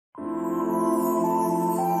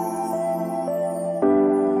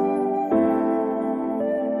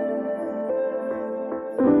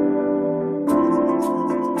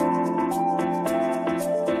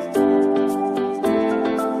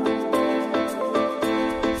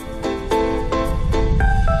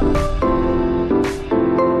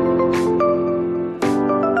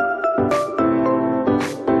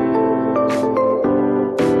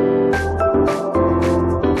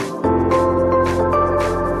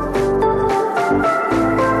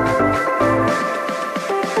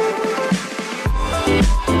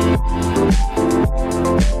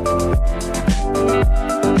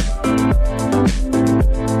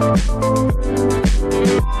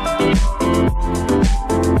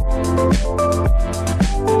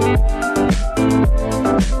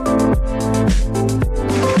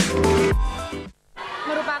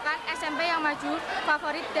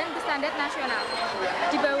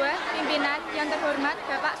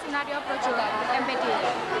Skenario Projo MPD.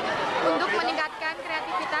 Untuk meningkatkan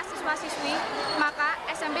kreativitas siswa-siswi, maka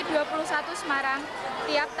SMP 21 Semarang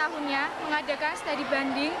tiap tahunnya mengadakan studi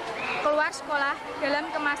banding keluar sekolah dalam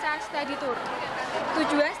kemasan study tour.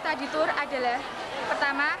 Tujuan study tour adalah: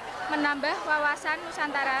 pertama, menambah wawasan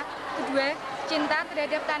Nusantara; kedua, cinta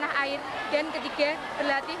terhadap tanah air; dan ketiga,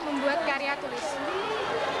 berlatih membuat karya tulis.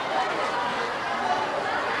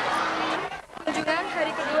 Kunjungan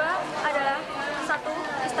hari kedua adalah: 1.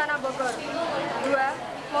 Istana Bogor, 2.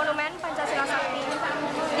 Monumen Pancasila Sakti,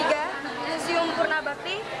 3. Museum Purna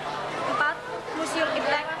Bakti, 4. Museum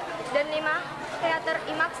Iptek, dan 5. Teater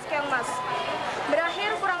Keong Mas.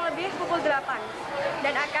 Berakhir kurang lebih pukul 8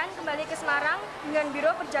 dan akan kembali ke Semarang dengan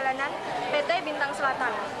Biro Perjalanan PT Bintang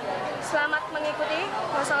Selatan. Selamat mengikuti.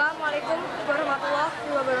 Wassalamualaikum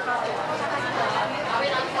warahmatullahi wabarakatuh.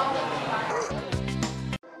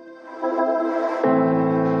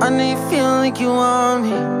 I know you feel like you want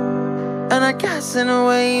me, and I guess in a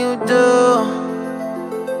way you do.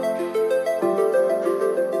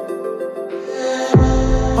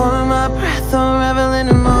 Holding my breath, unraveling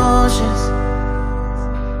emotions.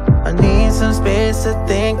 I need some space to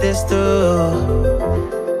think this through.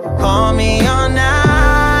 Call me all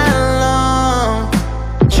night long.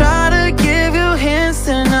 Try to give you hints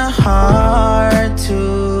and a hard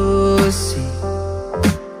to see.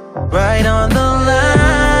 Right on the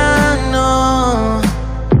line, no.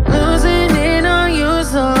 Losing it on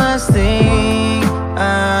you's the last thing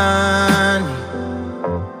I need.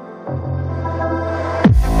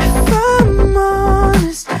 If I'm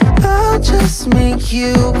honest, I'll just make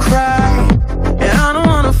you cry. And I don't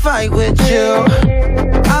wanna fight with you,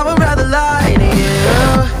 I would rather lie to you.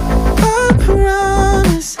 I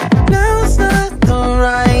promise, now's not the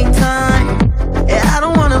right time. Yeah, I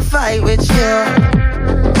don't wanna fight with you,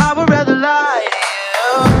 I would rather lie to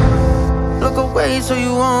you. Look away so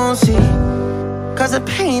you won't see, cause the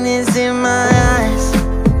pain is in my eyes.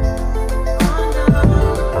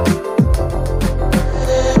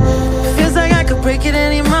 Feels like I could break at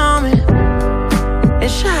any moment and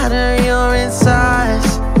shatter your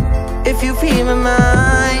insides. If you read my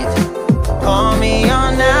mind, call me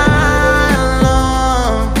all night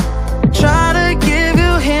long. Try to give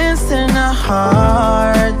you hints and a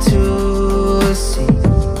hard to see.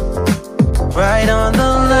 Right on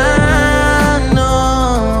the line,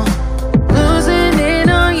 no. Losing it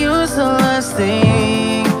on you's the last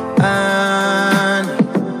thing I need.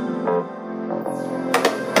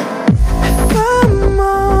 If I'm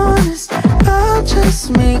honest, I'll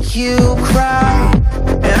just make you cry.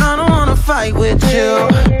 And I don't wanna fight with you,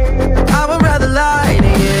 I would rather lie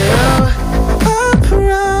to you. I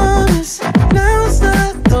promise, now's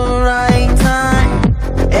not the right time.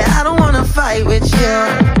 Yeah, I don't wanna fight with you,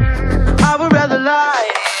 I would rather lie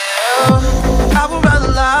to you. I would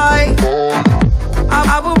rather lie,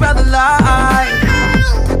 I would rather lie.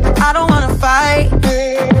 I don't wanna fight,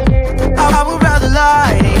 I would rather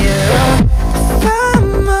lie to you. If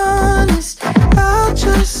I'm honest, I'll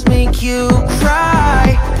just make you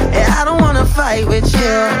cry. Yeah, I don't wanna fight with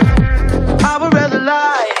you, I would rather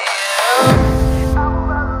lie to you.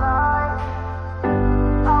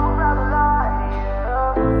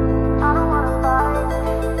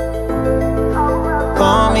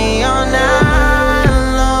 Call me all night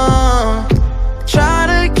long. Try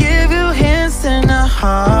to give you hints and a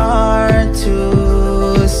hard to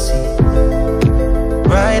see.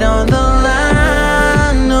 Right on the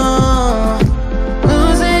line, no.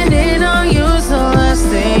 Losing it on you's the last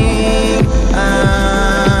thing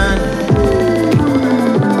I need.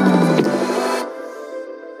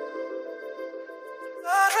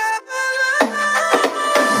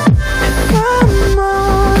 If I'm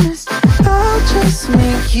honest, I'll just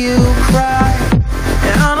make you cry.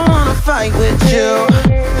 And I don't wanna fight with you,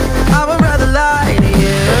 I would rather lie to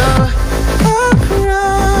you. I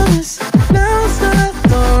promise, now's not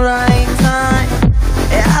the right time.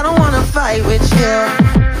 Yeah, I don't wanna fight with you,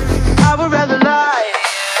 I would rather lie to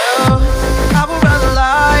you. I would rather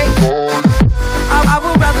lie, I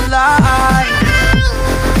would rather lie.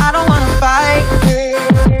 I don't wanna fight,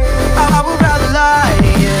 I would rather lie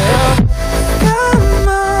to you. I'm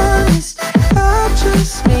honest, I'll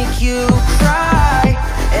just make you cry.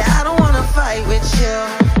 Yeah, I don't wanna fight with you.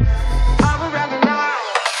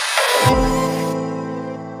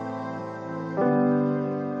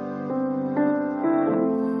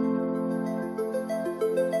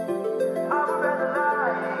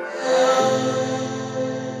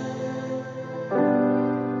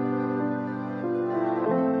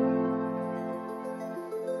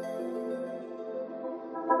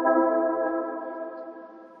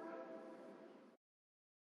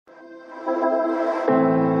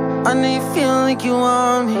 I know you feel like you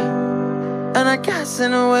want me, and I guess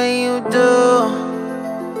in a way you do.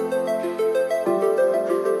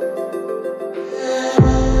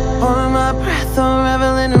 Holding my breath,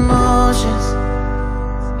 unraveling emotions.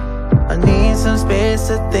 I need some space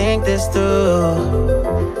to think this through.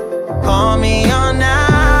 Call me all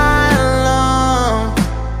night long.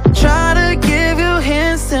 Try to give you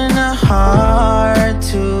hints and a hard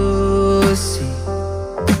to see.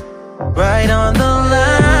 Right on the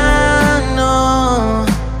line, no.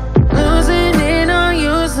 Losing it on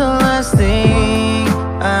you's the last thing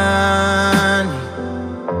I need.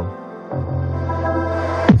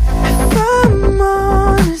 If I'm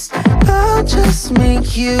honest, I'll just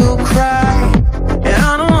make you cry. And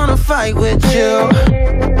I don't wanna fight with you,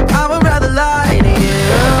 I would rather lie to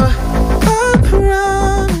you. I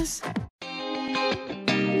promise.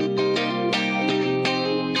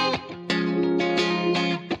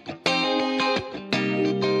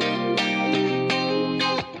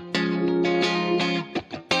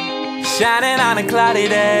 Shining on a cloudy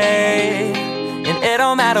day, and it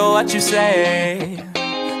don't matter what you say,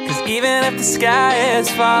 'cause even if the sky is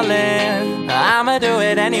falling, I'ma do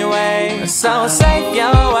it anyway. So save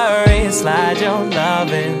your worries, slide your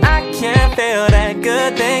loving. I can feel that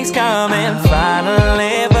good things coming.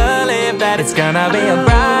 Finally believe that it's gonna be a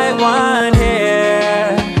bright one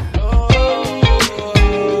here.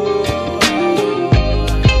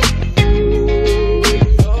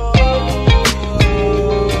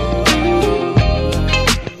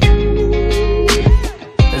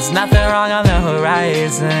 There's nothing wrong on the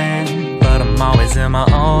horizon, but I'm always in my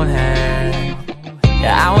own head.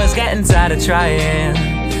 Yeah, I was getting tired of trying,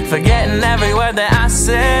 forgetting every word that I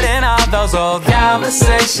said in all those old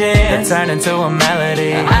conversations that turned into a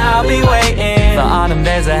melody. I'll be waiting for autumn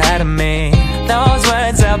days ahead of me. Those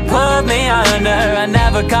words that pulled me under are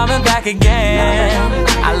never coming back again.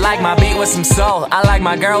 I like my beat with some soul, I like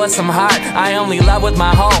my girl with some heart. I only love with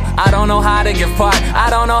my whole, I don't know how to give part. I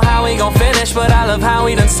don't know how we gon' finish, but I love how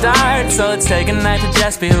we done start. So let's take a night to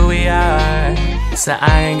just be who we are. So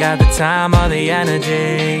I ain't got the time or the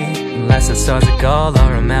energy, unless it's towards a goal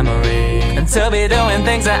or a memory, and to be doing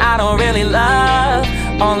things that I don't really love.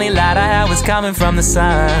 Only light I had was coming from the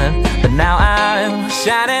sun, but now I'm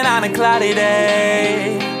shining on a cloudy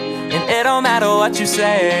day, and it don't matter what you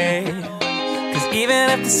say, 'cause even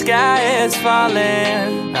if the sky is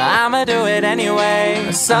falling, I'ma do it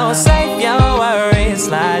anyway. So save your worries,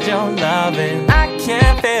 slide your loving. I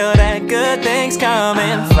can feel that good things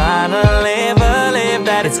coming. Finally believe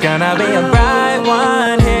that it's gonna be a bright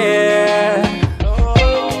one here.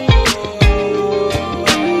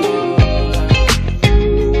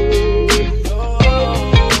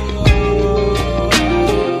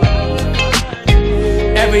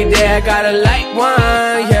 Every day I got a light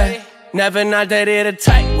one, yeah. Never not that it a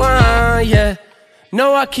tight one, yeah.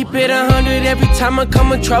 No, I keep it 100 every time I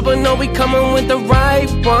come in trouble. No, we coming with the right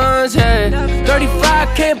ones, yeah. 35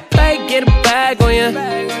 can't play, get a bag on ya.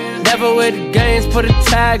 Never with the games, put a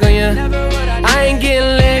tag on ya. I ain't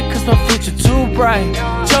getting lit cause my future too bright.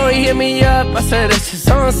 Joey hit me up, I said that's just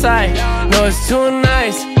on site. No, it's too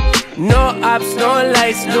nice. No ops, no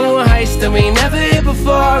lights, new heights that we never hit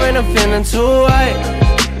before, and I'm feeling too white.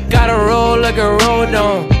 Gotta roll like a road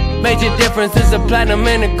on. Major difference is the platinum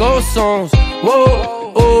and the gold songs.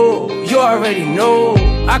 Whoa, oh, you already know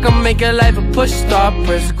I can make your life a push star,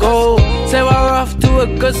 press go. Say we're off to a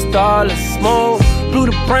good start, let's smoke. Blew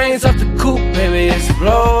the brains off the coupe, baby,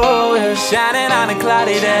 explode, yeah. Shining on a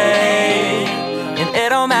cloudy day, and it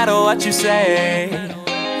don't matter what you say,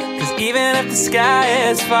 'cause even if the sky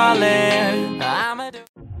is falling, I'ma do.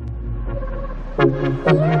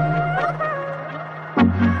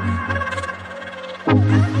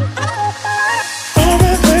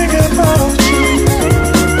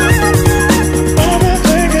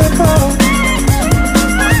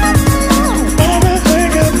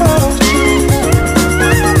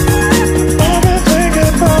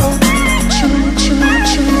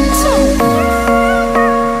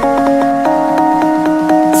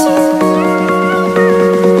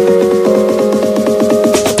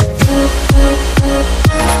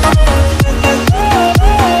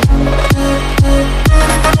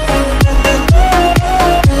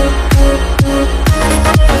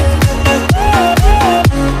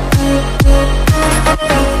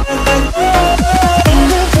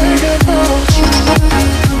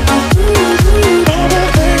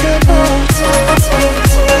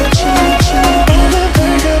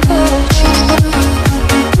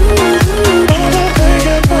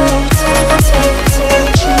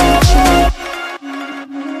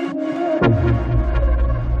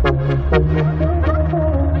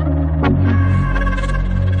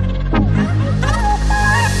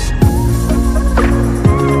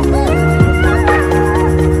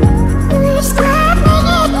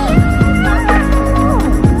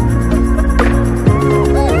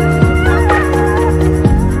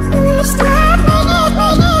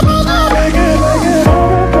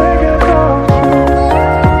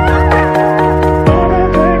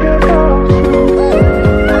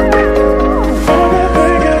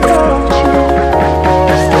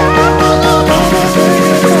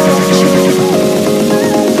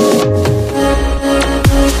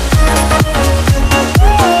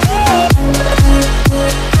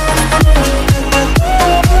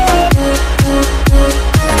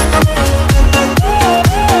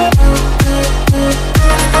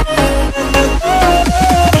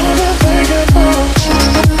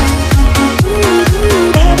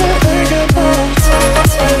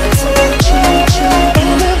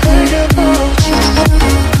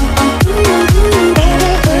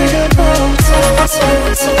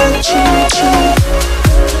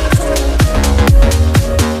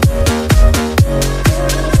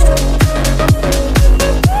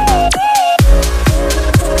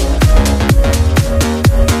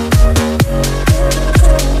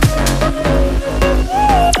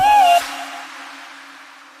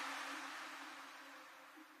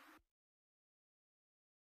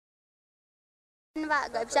 Pak,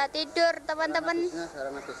 nggak bisa tidur teman-teman.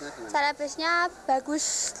 Cara bisnya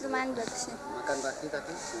bagus, lumayan bagusnya. Makan pagi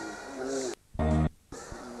tadi menunya.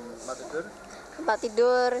 Tempat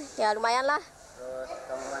tidur ya lumayan lah. Terus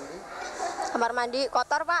Kamar mandi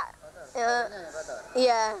kotor Pak. kotor?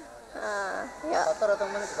 Iya. Ya. Kotor atau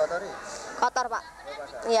mana dikotori? Kotor Pak.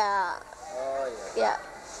 Iya. Oh iya. Ya.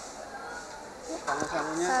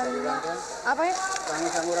 Sangu-sangunya dari orang tua? Apa ya?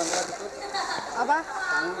 Sangu-sangu orang tua cukup? Apa?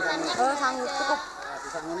 Sangu. Oh, sangu cukup. Nah, di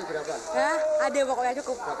sangu ini berapa? Ya, ada pokoknya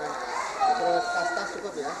cukup. Terus tas-tas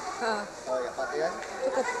cukup ya? Oh ya, pakaian?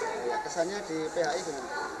 Cukup. Ya, kesannya di PHI gimana?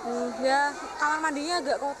 Ya, kamar mandinya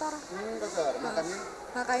agak kotor. Kotor. Makannya?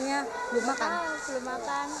 Makanya belum makan. Belum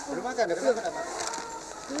makan. Belum makan, dari mana dapat?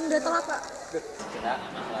 Udah telat Pak. Sehat,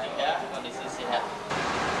 aja kondisi sehat.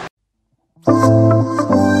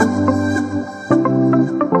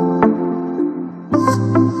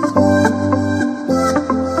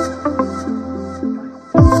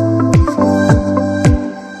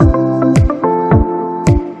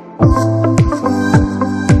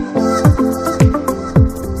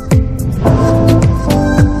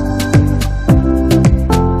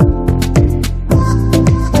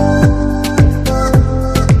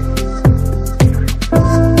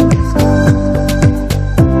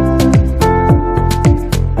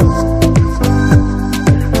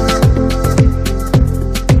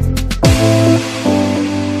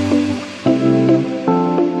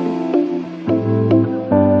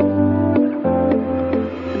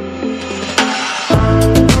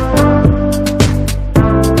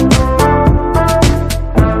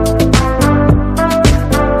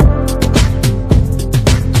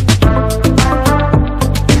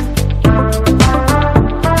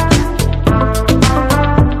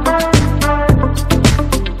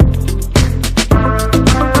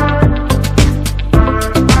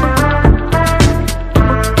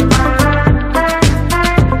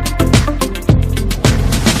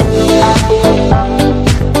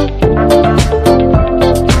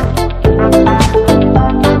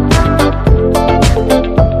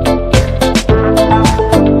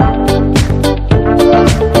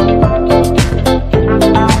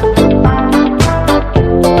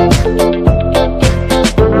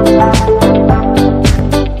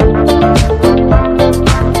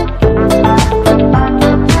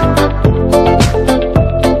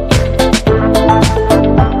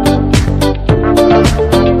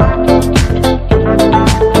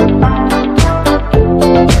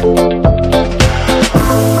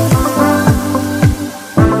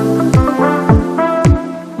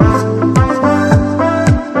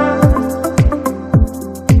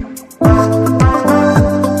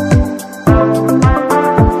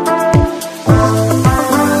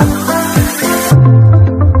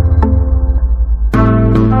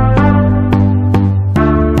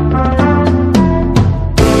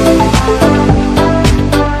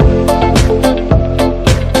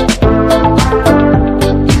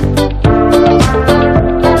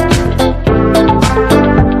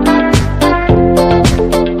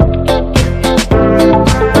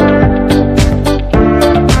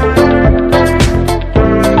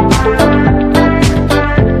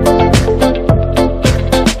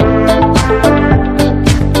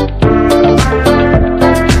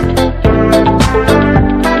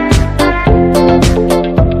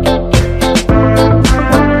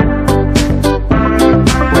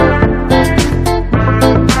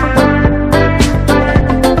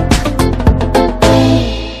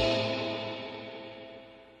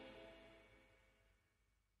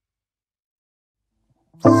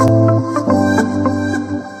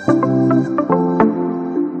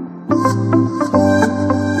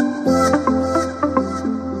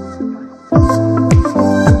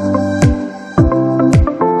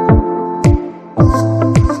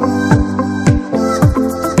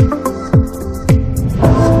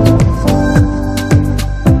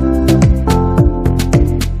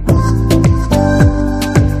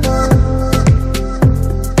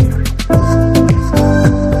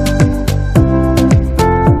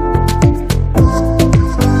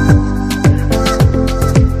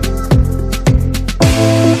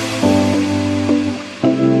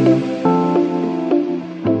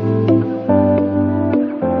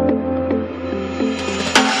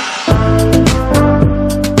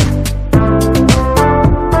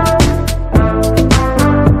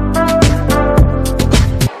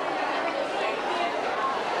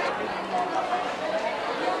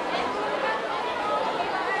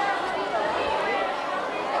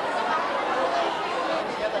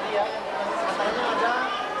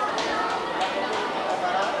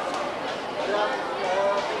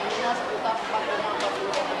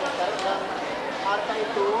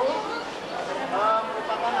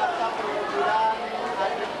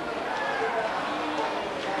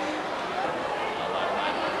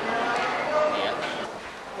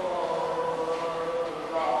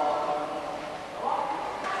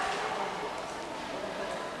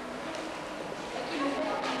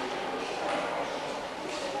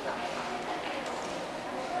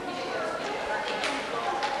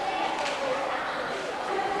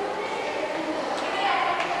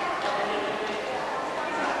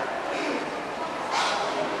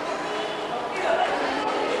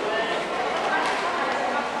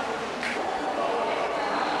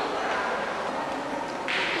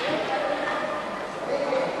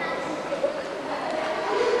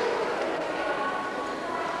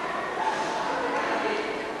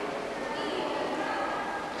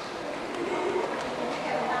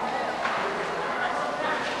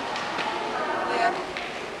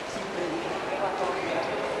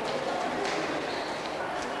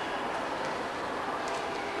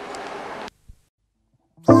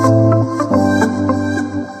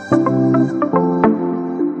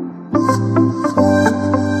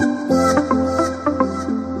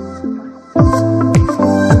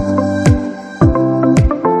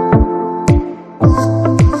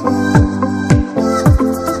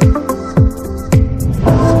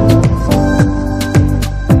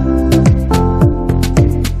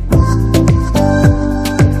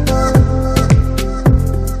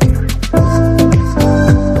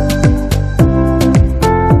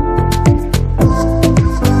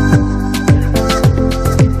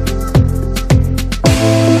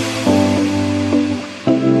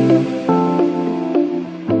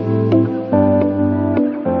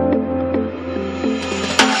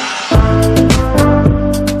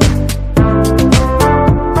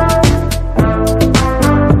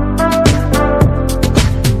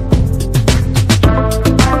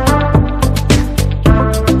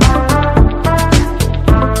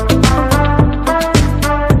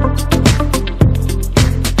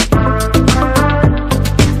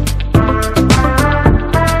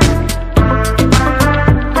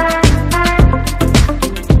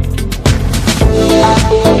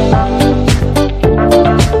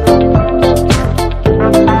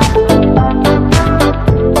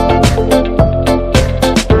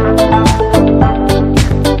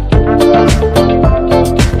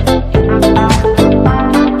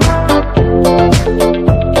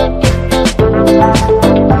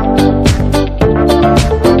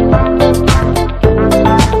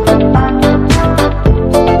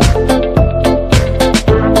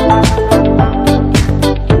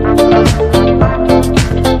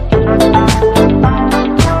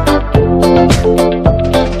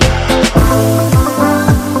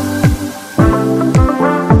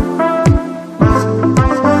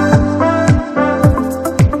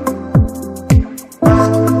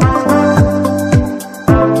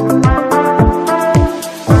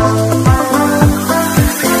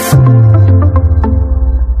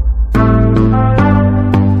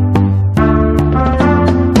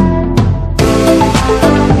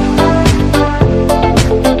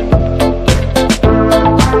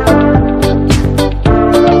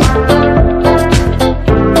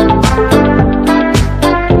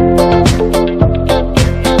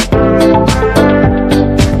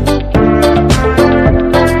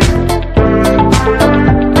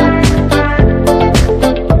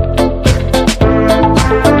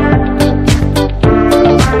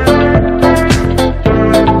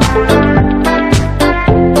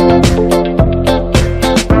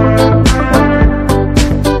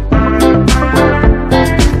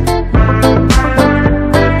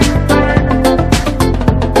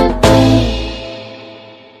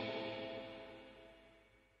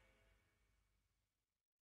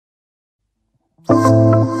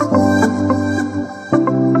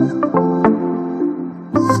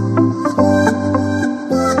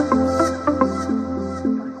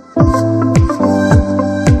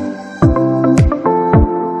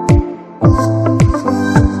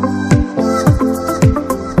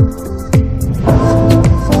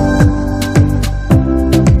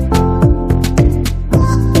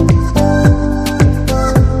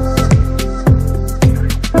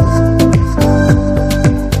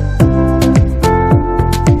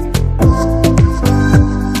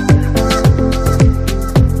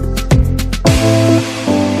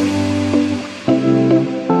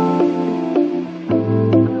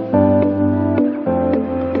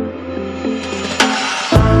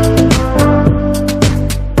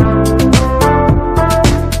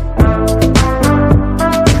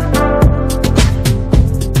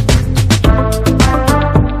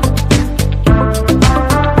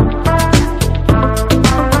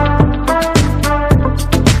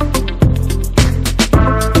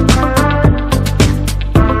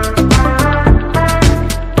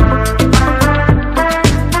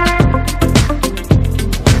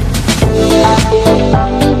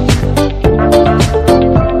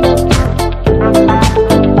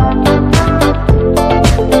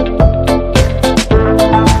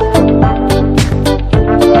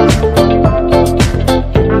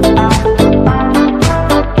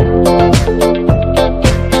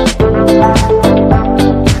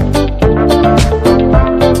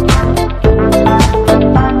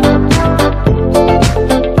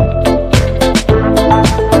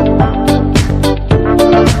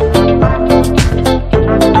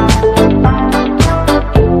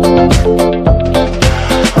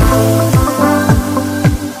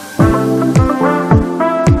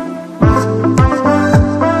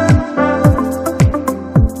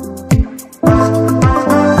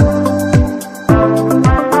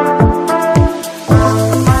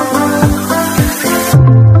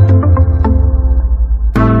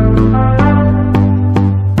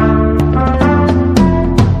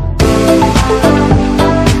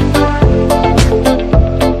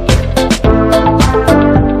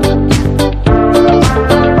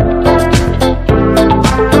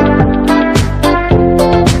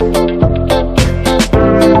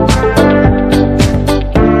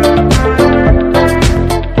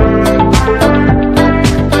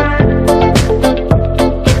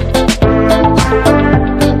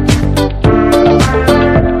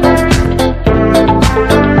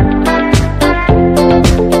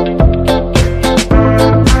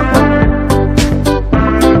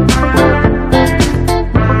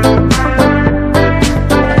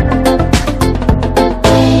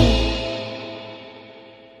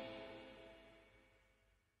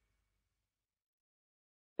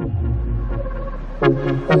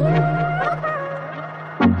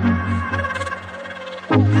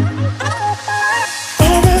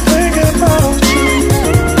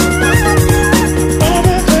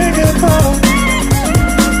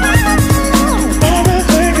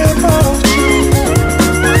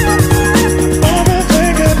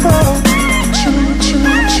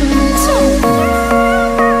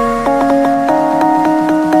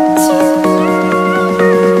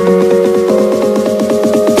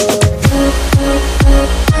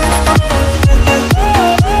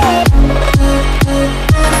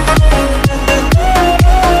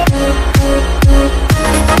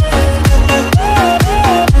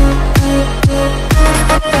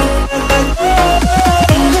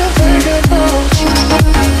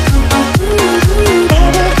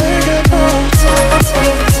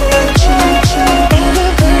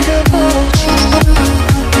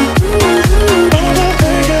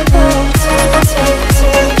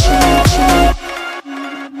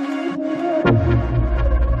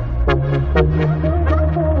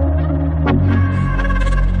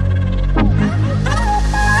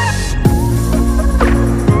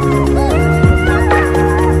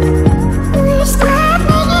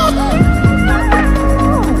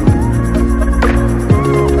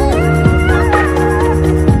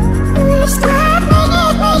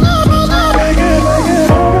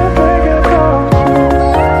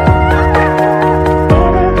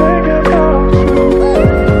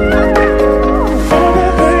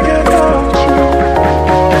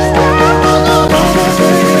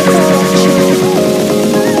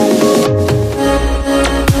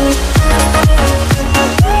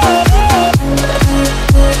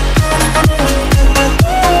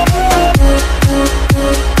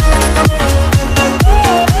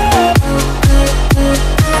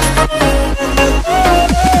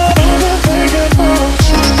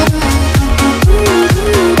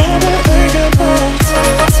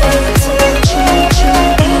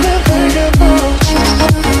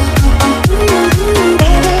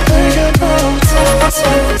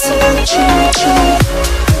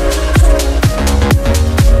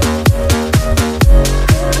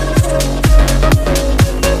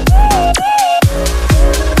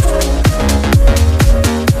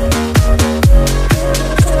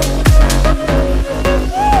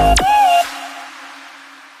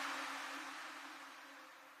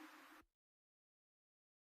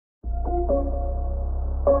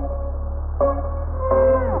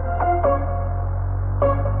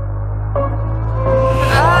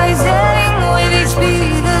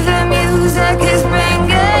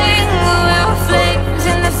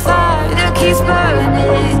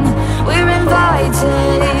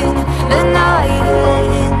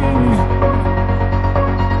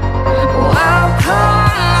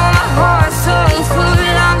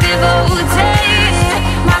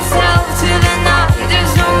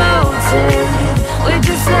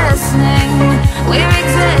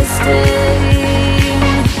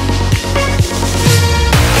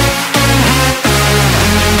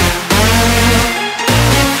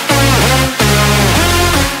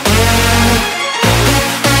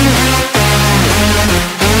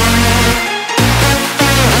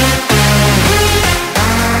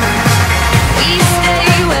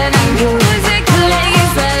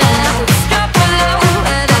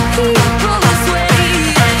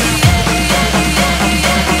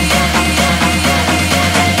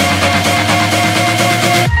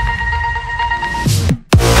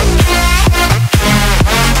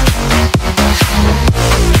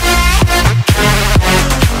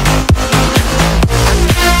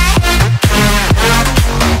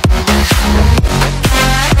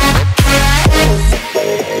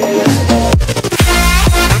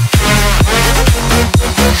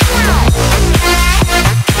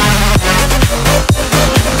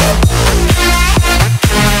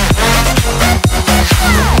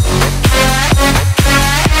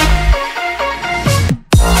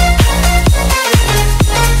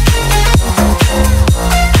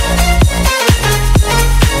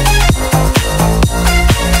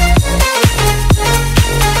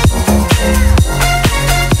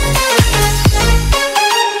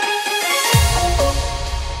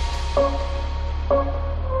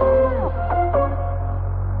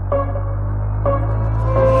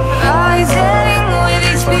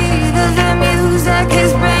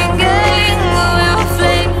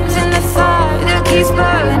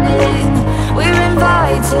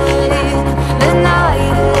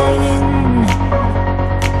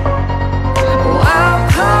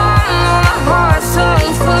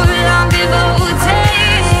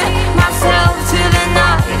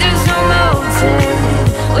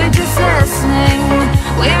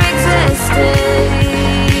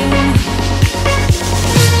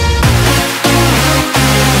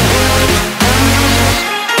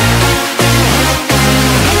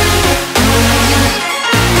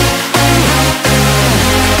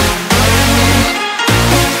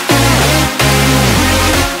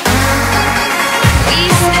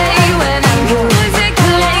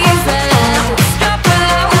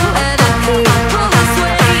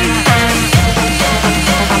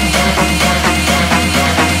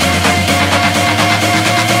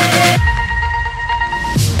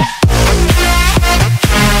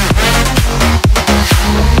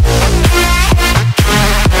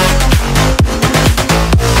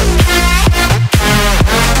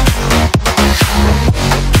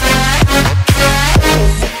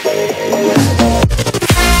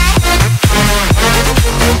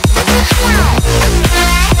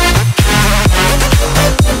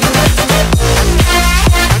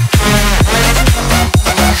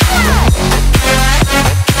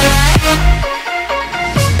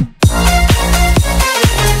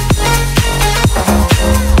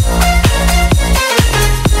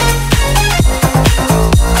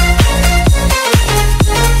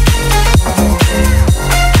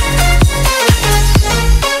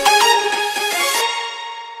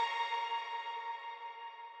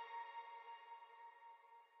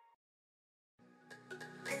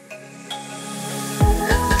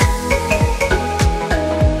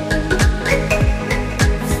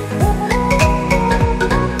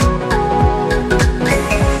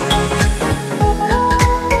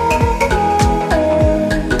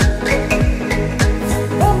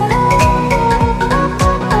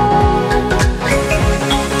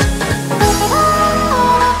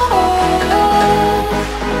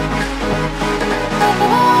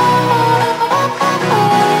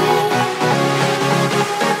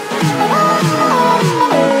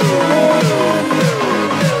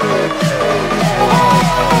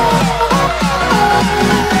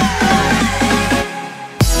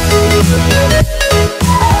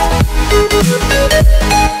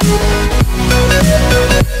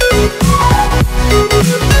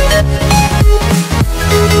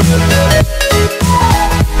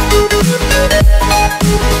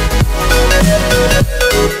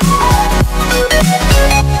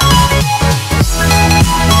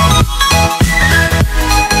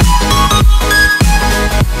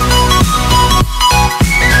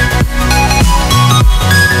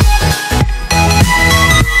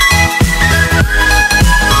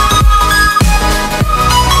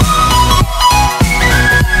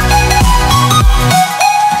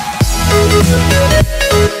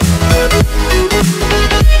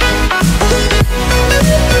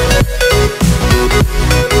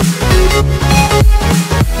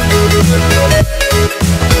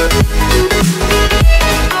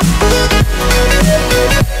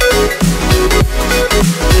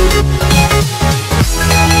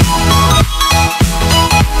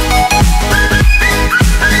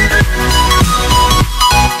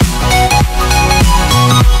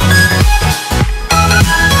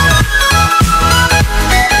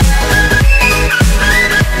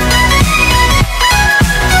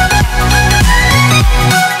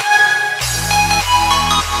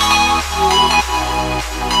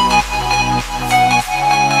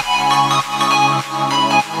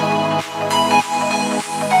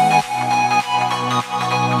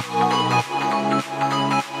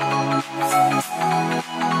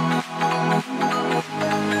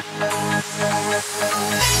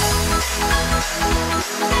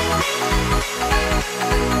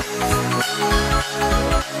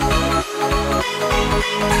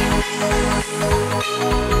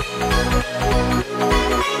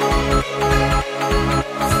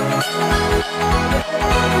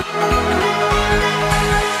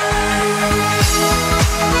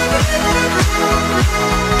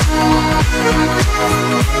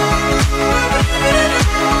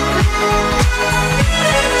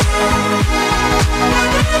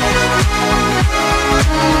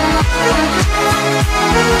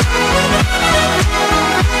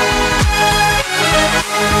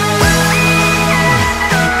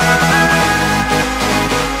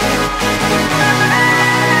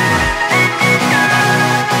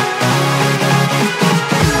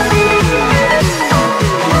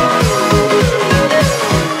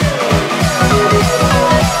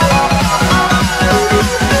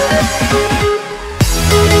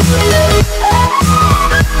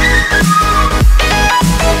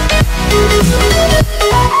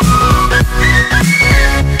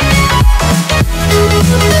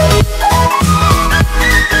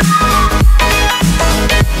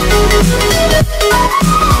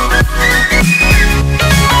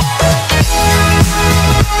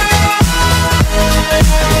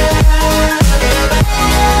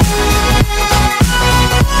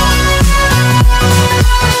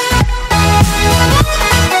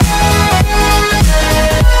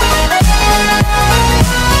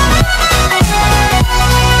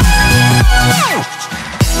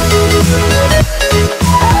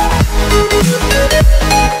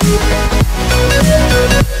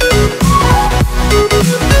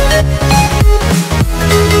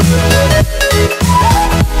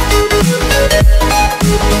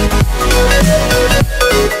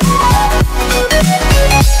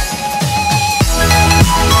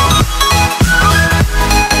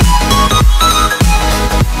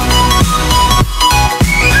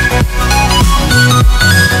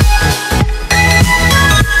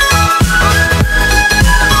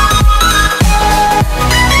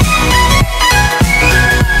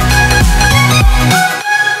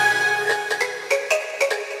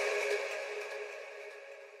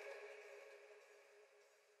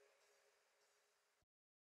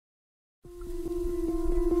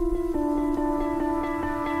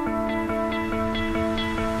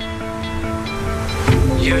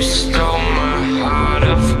 You stole my heart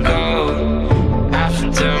of gold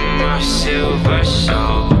after my silver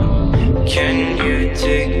soul. Can you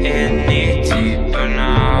dig any deeper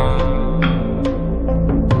now?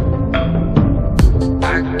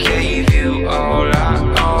 I gave you all I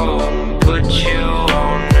own, put you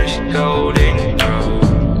on this golden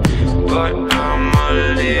throne, but I'm a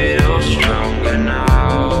little stronger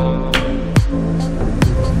now.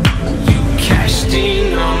 You cashed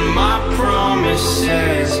in on my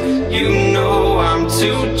promises, you know I'm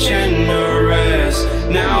too generous.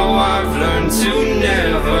 Now I've learned to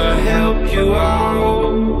never help you out,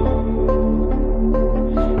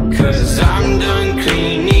 'cause I'm done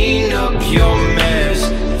cleaning up your mess.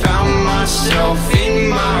 Found myself in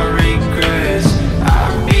my regrets.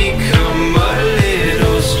 I've become a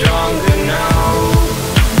little stronger now,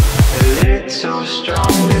 a little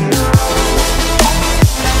stronger now.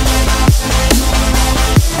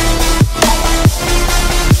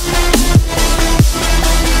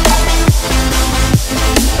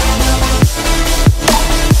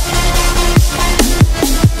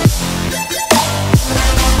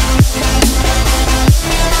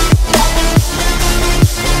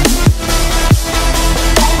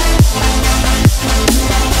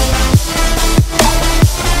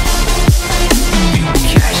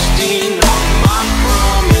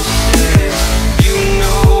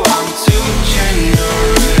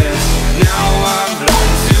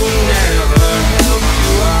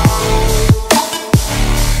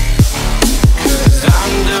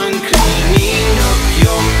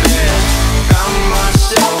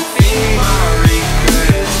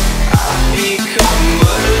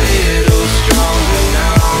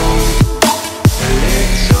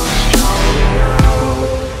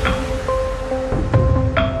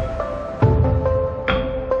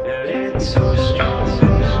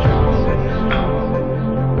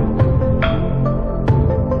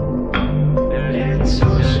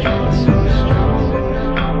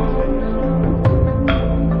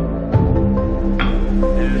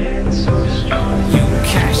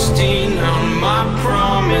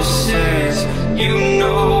 You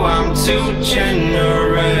know I'm too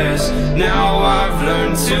generous. Now I've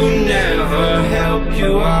learned to never help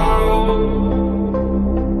you out,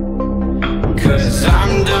 'cause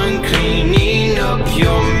I'm done cleaning up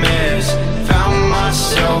your mess. Found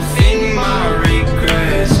myself in my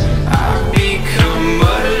regrets. I've become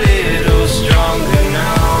a little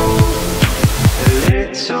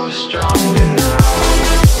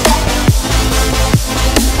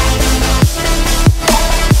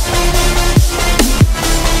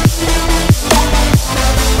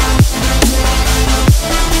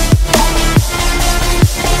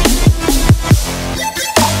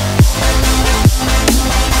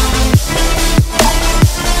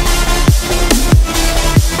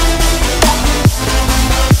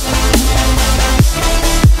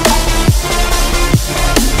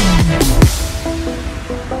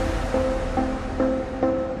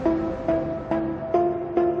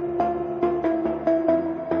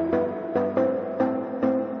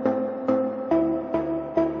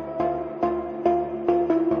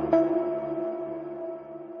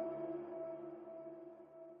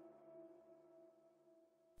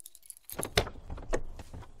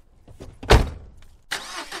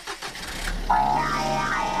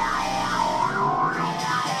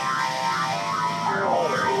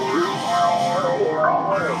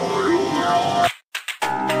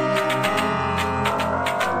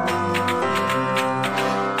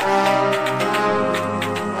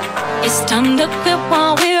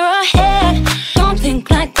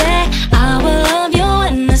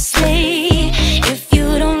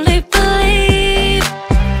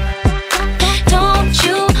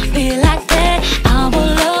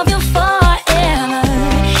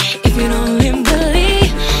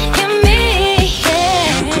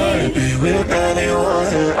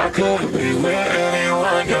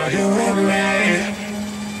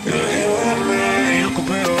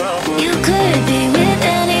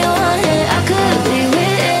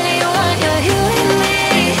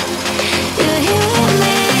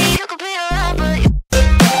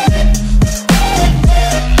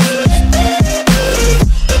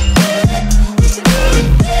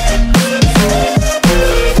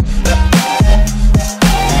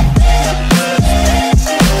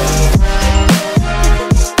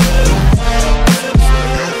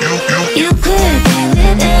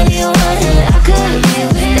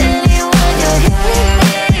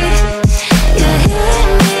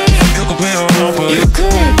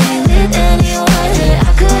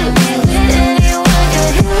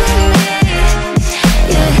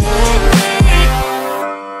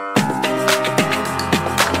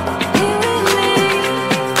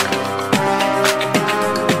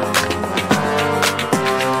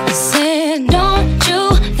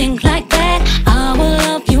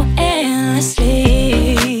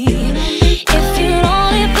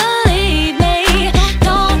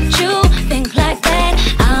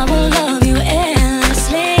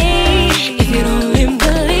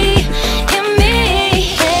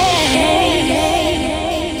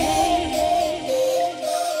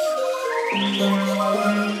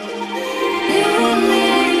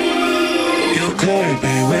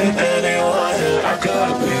with anyone, I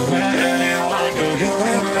could be with anyone. You're here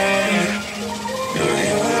with me. You're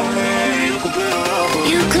here with me. You could be with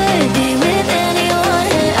You could be with anyone,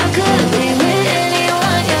 I could be with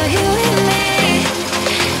anyone. You're here with me.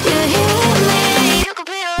 You're here with me. You could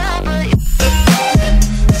be around, but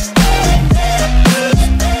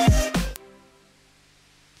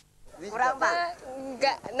kurang pak?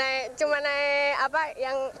 Enggak naik, cuma naik apa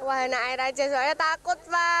yang wahana air aja soalnya takut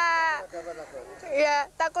pak.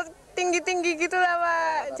 Ya takut tinggi gitu lah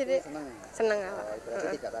pak. Jadi seneng apa?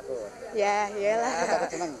 Berarti tidak takut. Ya iyalah. Takut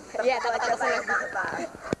seneng. Iya takut seneng.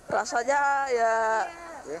 Rasanya ya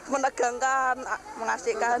menegangkan,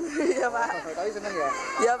 mengasihkan. Ya Pak. Tapi seneng ya?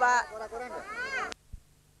 Ya Pak. Kura-kura enggak?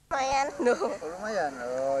 Lumayan. Oh, lumayan.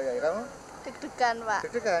 Oh ya, kamu? Deg-degan pak.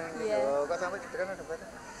 Deg-degan? Iya. Oh, kok sampai deg-degan ada berapa?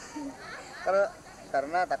 Kalau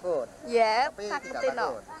karena takut. Ya, tapi takut tidak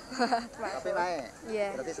takut. Tapi naik. Iya.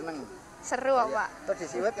 Berarti seneng. Seru pak. Terus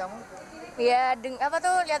disiwet kamu? Iya, apa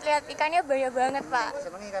tuh lihat-lihat ikannya banyak banget pak.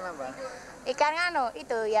 Seneng ikan apa? Ikan ngano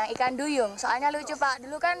itu yang ikan duyung. Soalnya lucu pak.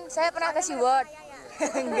 Dulu kan saya pernah ke SeaWorld.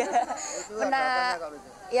 Enggak. Pernah.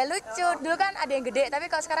 Ya lucu. Dulu kan ada yang gede, tapi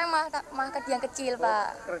kalau sekarang mah yang kecil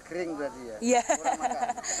pak. Kering berarti ya? Iya.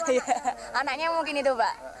 Iya. Anaknya mungkin itu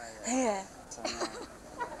pak. Iya.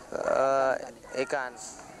 Ikan.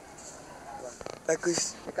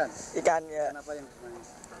 Bagus. Ikan ya. Kenapa yang senang?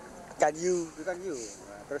 Ikan hiu. Ikan hiu.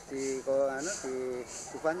 Nah, terus di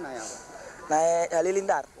Tuban naik apa? Naik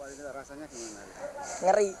halilintar. Halilintar rasanya gimana?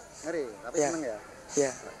 Ngeri. Ngeri, tapi Ya. seneng ya?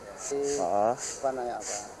 Iya. Di Tuban naik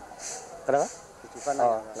apa? Kenapa? Di Tuban naik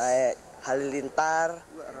apa? Naik halilintar.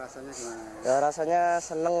 Rasanya gimana? Ya rasanya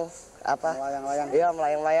seneng apa? Melayang-layang. Iya,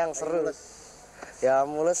 melayang-layang seru. Mulus. Ya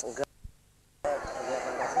mulus enggak.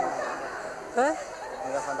 Hah?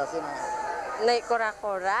 Enggak fantasi naik. Naik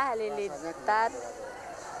kora-kora, halilintar.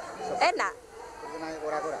 Enak. Seperti naik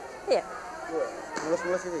kura-kura? Iya.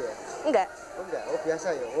 Mulus-mulus itu ya? Enggak. Oh enggak, oh biasa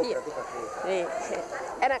ya? Oh Iya. berarti bagus. Iya.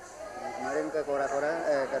 Enak. Kemarin ke kura-kura,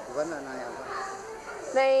 ke Tuban naik apa?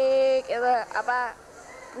 Naik itu apa?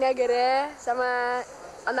 Niagara sama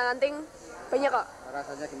ontang-anting banyak kok.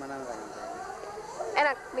 Rasanya gimana kan?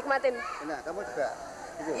 Enak, nikmatin. Enak, kamu juga?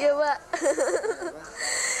 Gitu? Iya pak.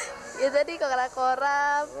 Ya tadi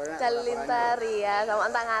kora-kora, halilintar ya, sama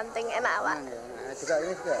ontang-anting enak pak. Nah, juga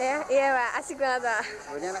ini juga? Ya, iya pak, asik banget pak.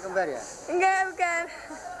 Ini anak kembar ya? Enggak, bukan.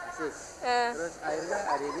 Asik. Terus airnya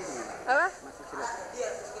hari ini gimana? Apa? Masih jelek?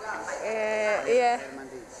 Iya. Air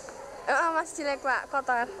mandi? Oh, masih jelek pak,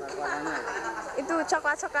 kotor. Warnanya? Itu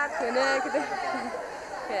coklat-coklat gimana gitu.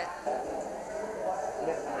 Ya.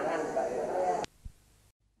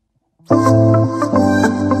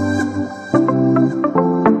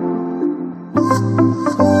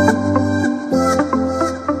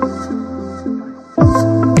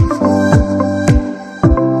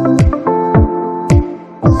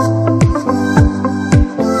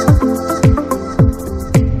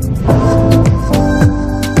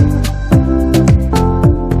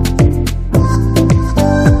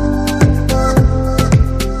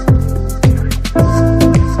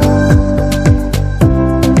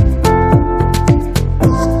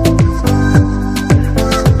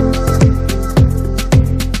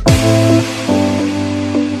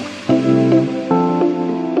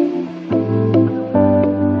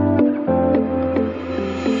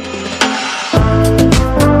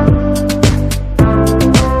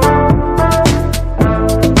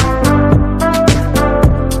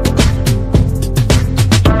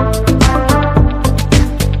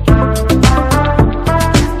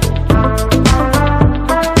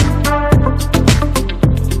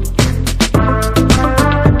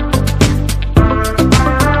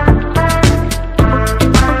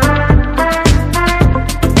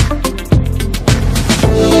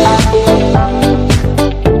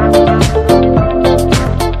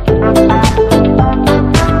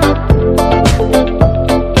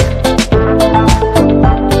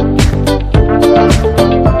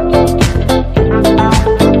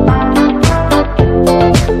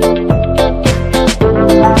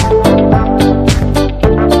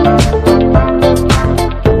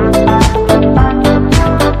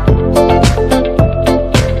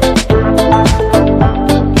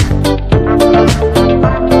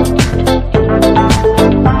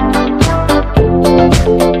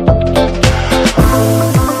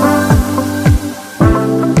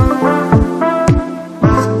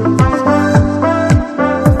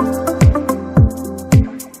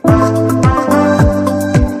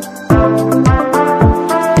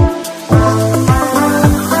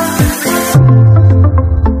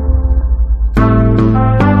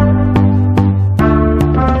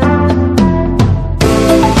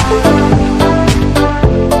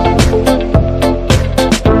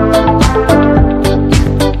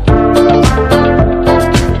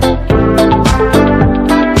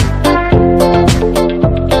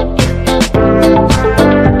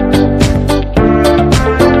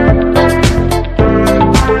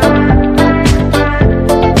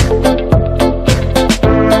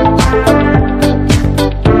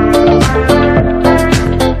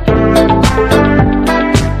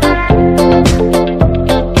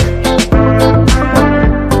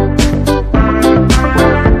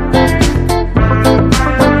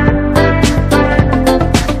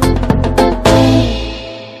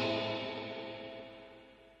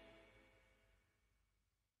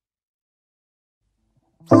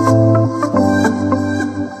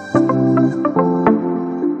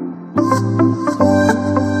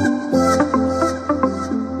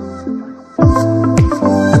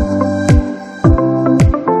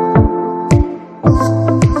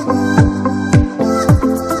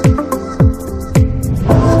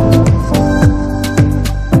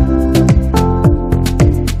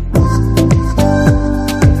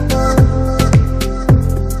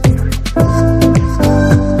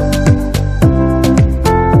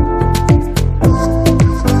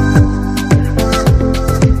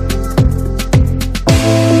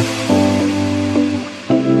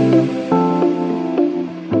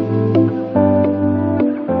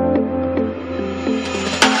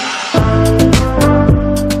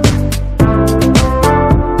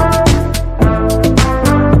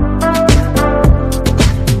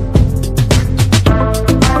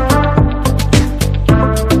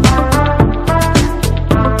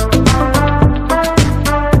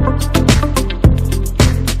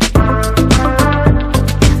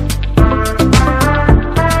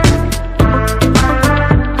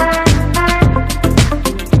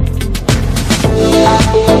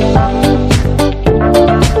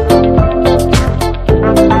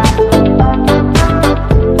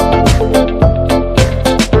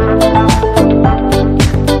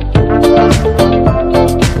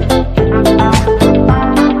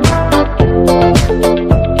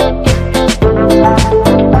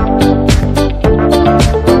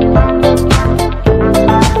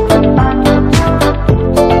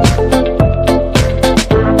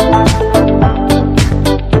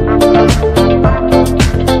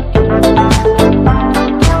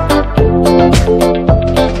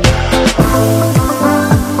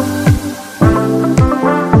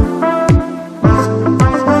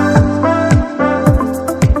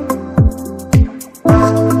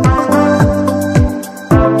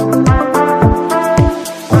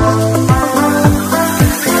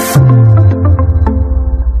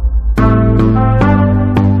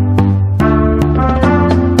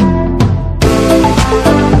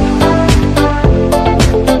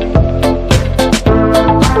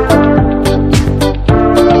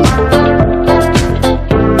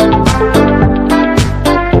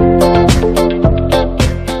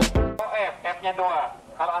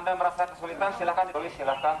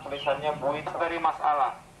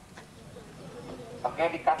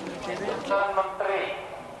 Calon Menteri,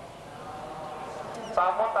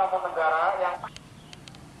 tamu-tamu negara yang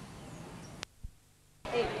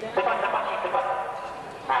depan.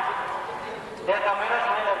 Nah, lihat kamera,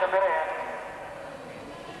 semuanya lihat kamera ya.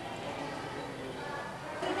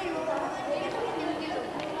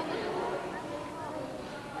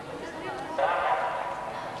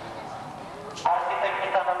 Arsitek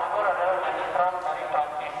Istana Bogor adalah magistran dari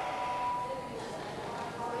Prancis.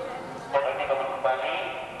 Dan ini kembali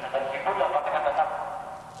dan ibu dapat tetap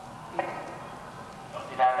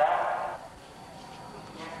tidak ada.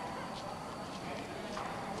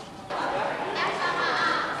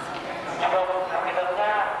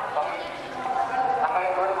 Tanggal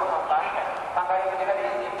yang baru mengatakan tanggal yang ketiga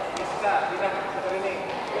di seperti ini.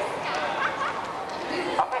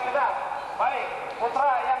 Oke, sudah. Baik,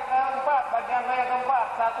 putra yang keempat, bagian yang keempat,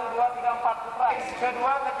 1, 2, 3, 4 putra.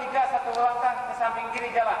 Kedua, ketiga, satu langkah ke samping kiri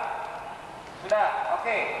jalan. Sudah,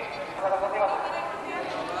 oke.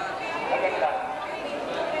 Oke, sudah.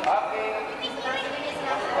 Oke.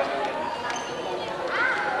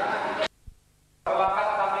 Langkah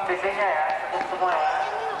ke samping sisinya ya, cukup semua ya.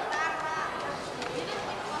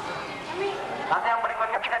 Nanti yang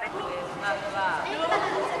berikutnya kita di.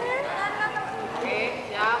 Oke,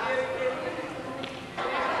 siap.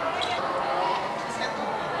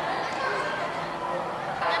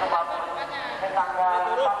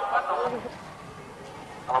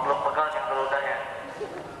 Kalau belum pegal yang dulu udah ya.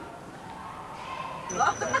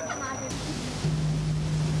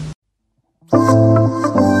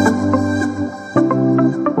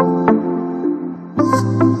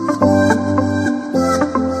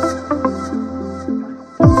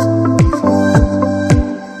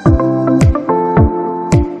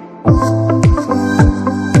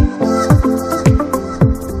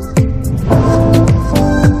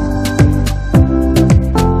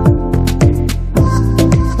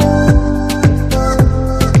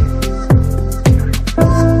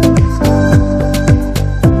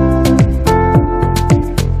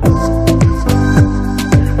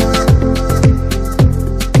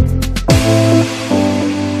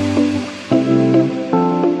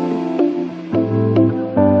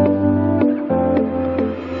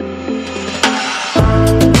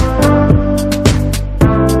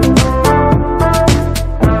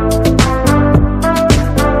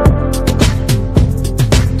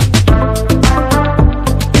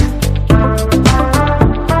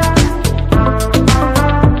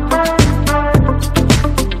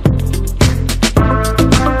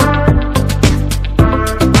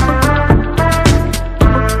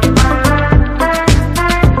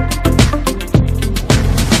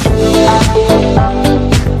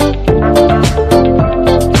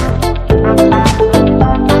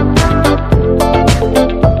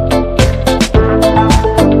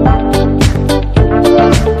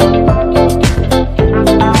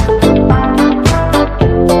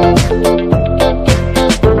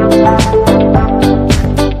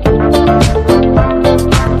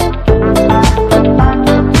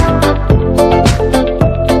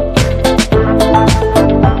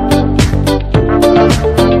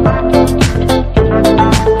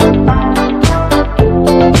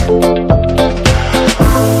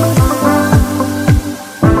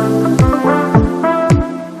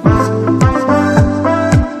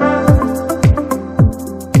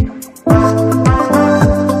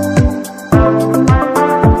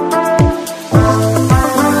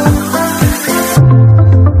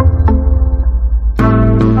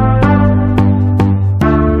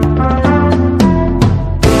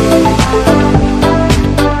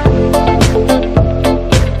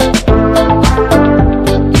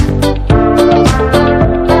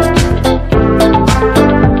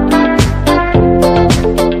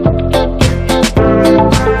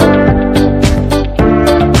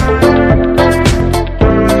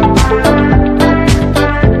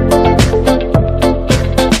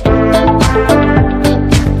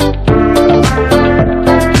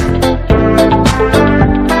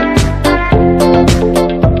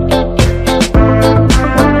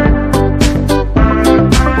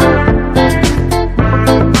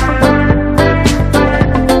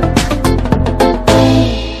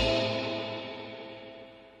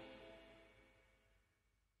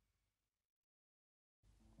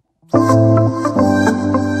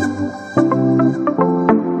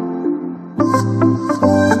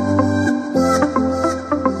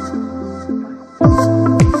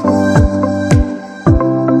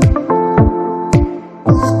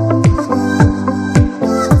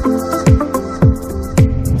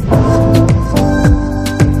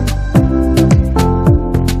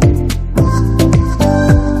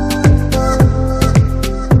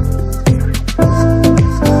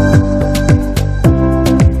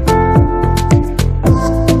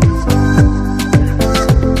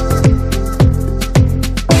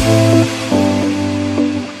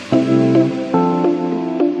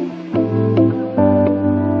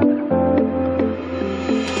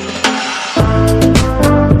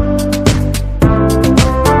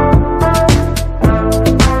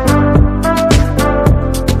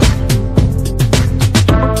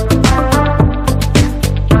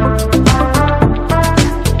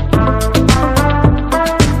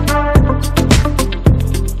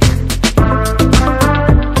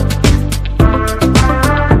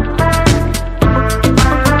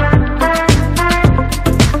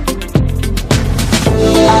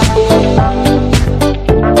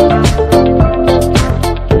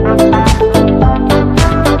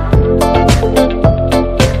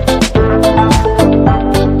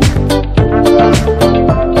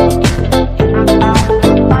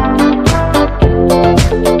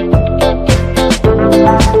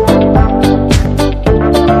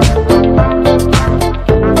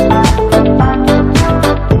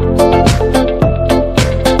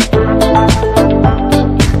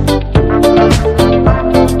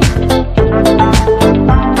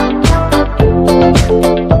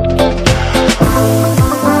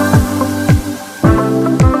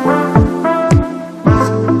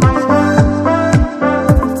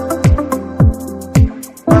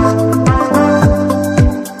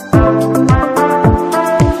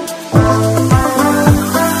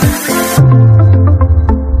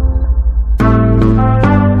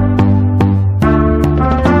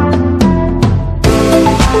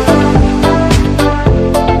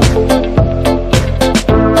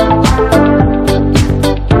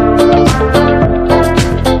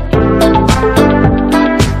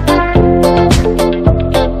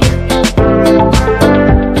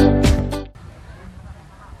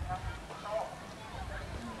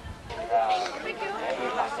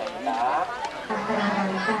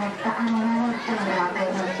 Batu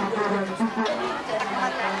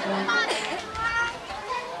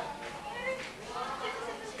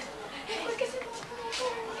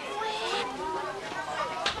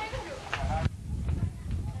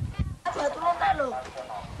mana lo?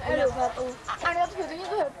 Ada batu. Ada batunya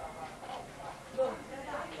tuh.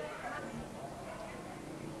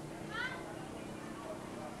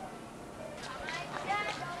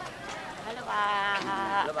 Halo Pak.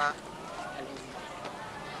 Halo Pak.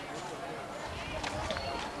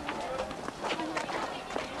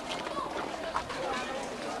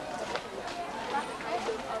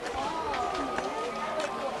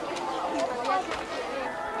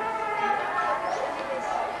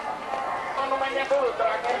 Monumennya dulu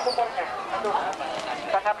terakhir kumpulnya. Aduh,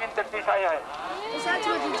 sangat interesti saya.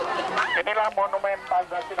 Inilah monumen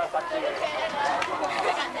Pancasila Sakti.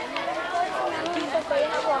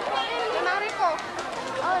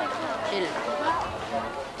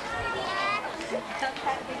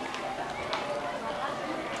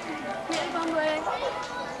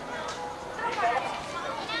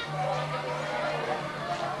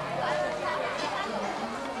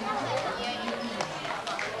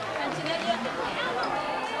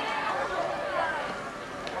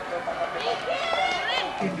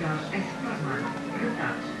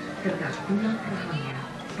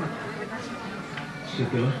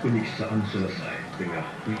 Setelah penyiksaan selesai dengan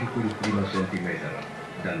 75 cm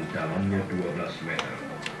dan dalamnya 12 meter.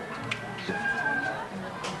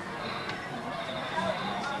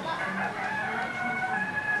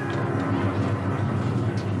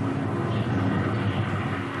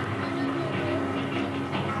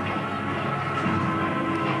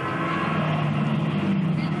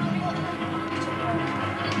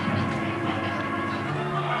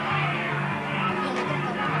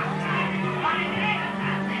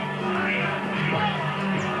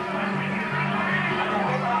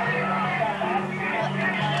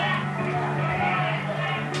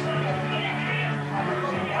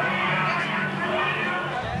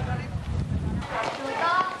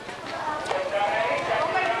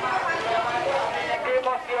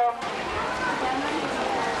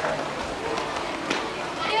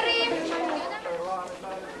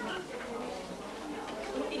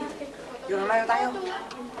 Yuk, ayo tayo.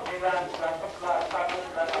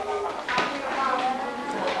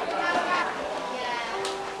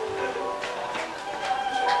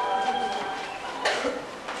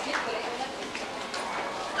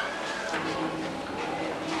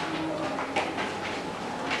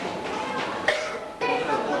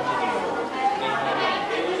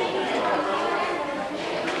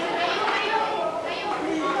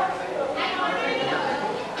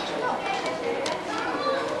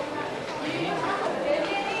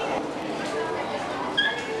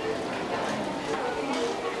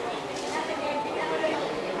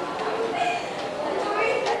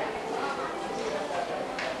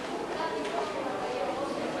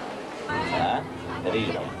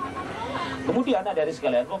 Kemudian dari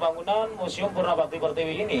sekalian pembangunan Museum Purna Bakti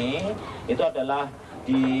Pertiwi ini itu adalah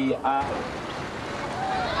di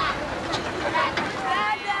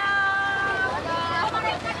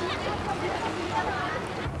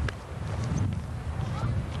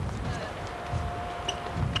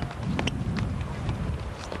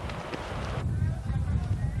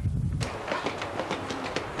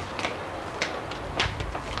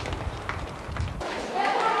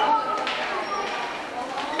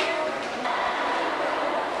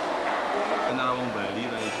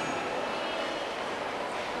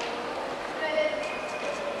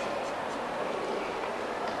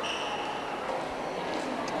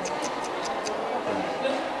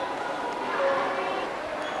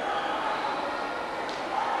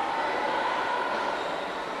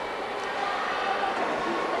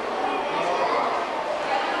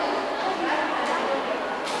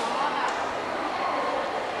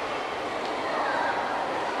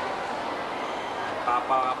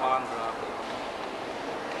kapal-kapalan berapa?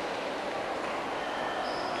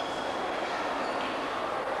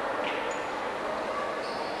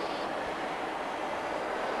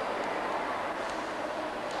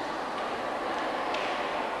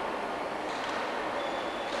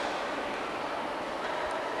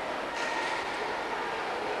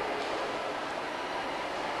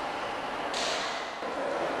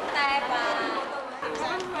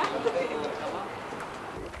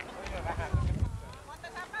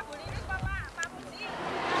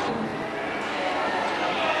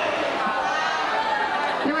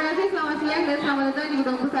 Terima kasih, selamat siang dan selamat datang di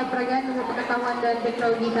Gedung Pusat Peragaan Ilmu Pengetahuan dan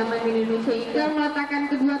Teknologi Taman Mini Indonesia. Kita meletakkan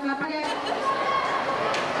kedua telapaknya.